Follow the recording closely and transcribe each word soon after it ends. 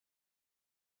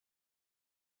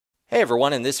Hey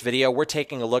everyone, in this video we're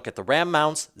taking a look at the RAM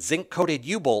mounts zinc-coated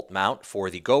U-bolt mount for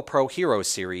the GoPro HERO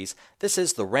series. This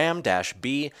is the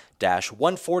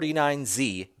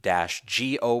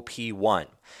RAM-B-149Z-GOP1.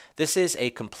 This is a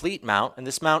complete mount, and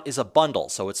this mount is a bundle,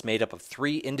 so it's made up of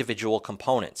 3 individual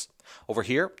components. Over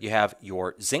here you have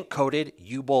your zinc-coated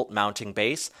U-bolt mounting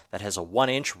base that has a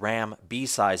 1-inch RAM-B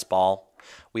size ball.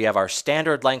 We have our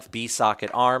standard length B-socket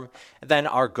arm, and then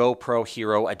our GoPro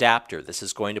HERO adapter. This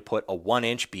is going to put a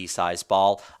 1-inch B-size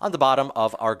ball on the bottom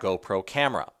of our GoPro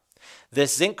camera.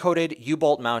 This zinc-coated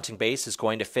U-bolt mounting base is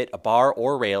going to fit a bar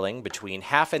or railing between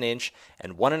 1/2 inch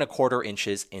and 1 1/4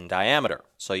 inches in diameter.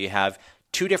 So you have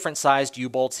 2 different sized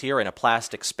U-bolts here and a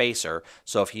plastic spacer.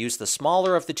 So if you use the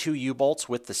smaller of the 2 U-bolts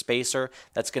with the spacer,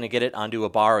 that's going to get it onto a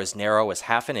bar as narrow as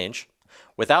 1/2 inch.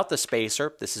 Without the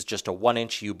spacer, this is just a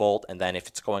 1-inch U-bolt, and then if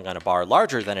it's going on a bar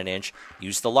larger than 1 inch,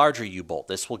 use the larger U-bolt.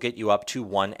 This will get you up to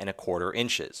 1 1/4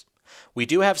 inches. We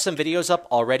do have some videos up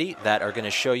already that are going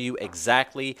to show you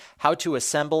exactly how to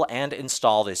assemble and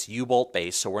install this U-bolt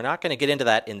base, so we're not going to get into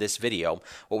that in this video.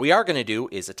 What we are going to do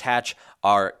is attach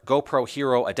our GoPro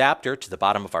HERO adapter to the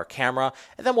bottom of our camera,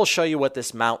 and then we'll show you what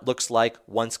this mount looks like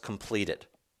once completed.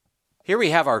 Here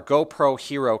we have our GoPro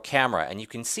HERO camera, and you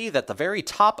can see that the very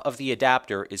top of the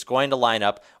adapter is going to line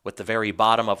up with the very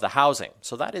bottom of the housing.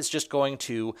 So that is just going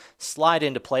to slide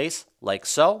into place like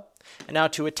so. And now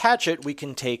to attach it, we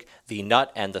can take the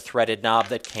nut and the threaded knob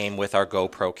that came with our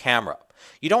GoPro camera.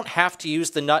 You don't have to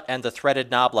use the nut and the threaded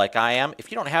knob like I am.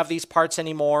 If you don't have these parts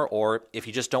anymore, or if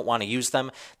you just don't want to use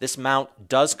them, this mount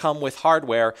does come with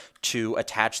hardware to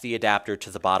attach the adapter to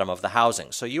the bottom of the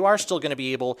housing. So you are still going to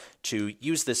be able to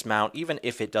use this mount even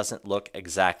if it doesn't look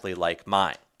exactly like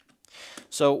mine.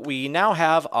 So we now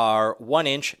have our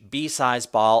 1-inch B-size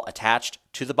ball attached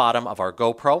to the bottom of our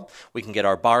GoPro. We can get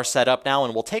our bar set up now,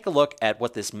 and we'll take a look at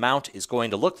what this mount is going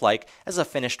to look like as a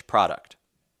finished product.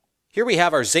 Here we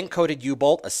have our zinc-coated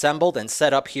U-bolt assembled and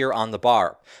set up here on the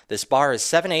bar. This bar is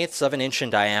 7/8 of an inch in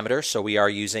diameter, so we are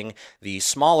using the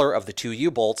smaller of the 2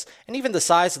 U-bolts, and even the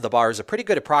size of the bar is a pretty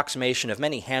good approximation of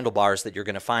many handlebars that you're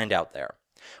going to find out there.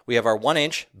 We have our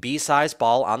 1-inch B-size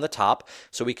ball on the top,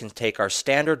 so we can take our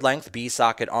standard length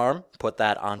B-socket arm, put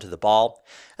that onto the ball,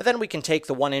 and then we can take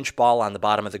the 1-inch ball on the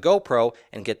bottom of the GoPro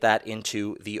and get that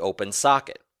into the open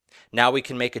socket. Now we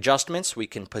can make adjustments. We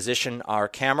can position our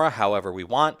camera however we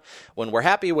want. When we're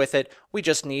happy with it, we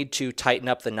just need to tighten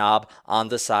up the knob on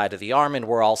the side of the arm and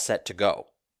we're all set to go.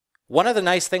 One of the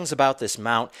nice things about this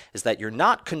mount is that you're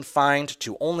not confined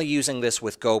to only using this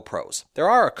with GoPros. There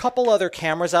are a couple other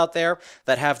cameras out there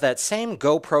that have that same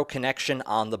GoPro connection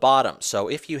on the bottom. So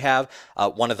if you have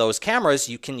one of those cameras,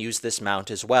 you can use this mount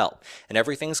as well. And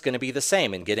everything's going to be the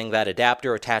same in getting that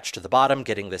adapter attached to the bottom,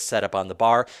 getting this set up on the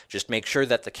bar. Just make sure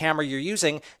that the camera you're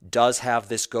using does have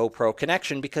this GoPro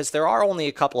connection because there are only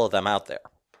a couple of them out there.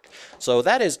 So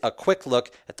that is a quick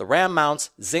look at the RAM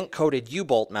mounts zinc-coated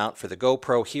U-bolt mount for the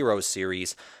GoPro HERO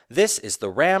series. This is the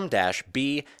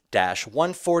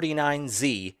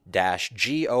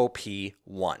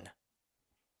RAM-B-149Z-GOP1.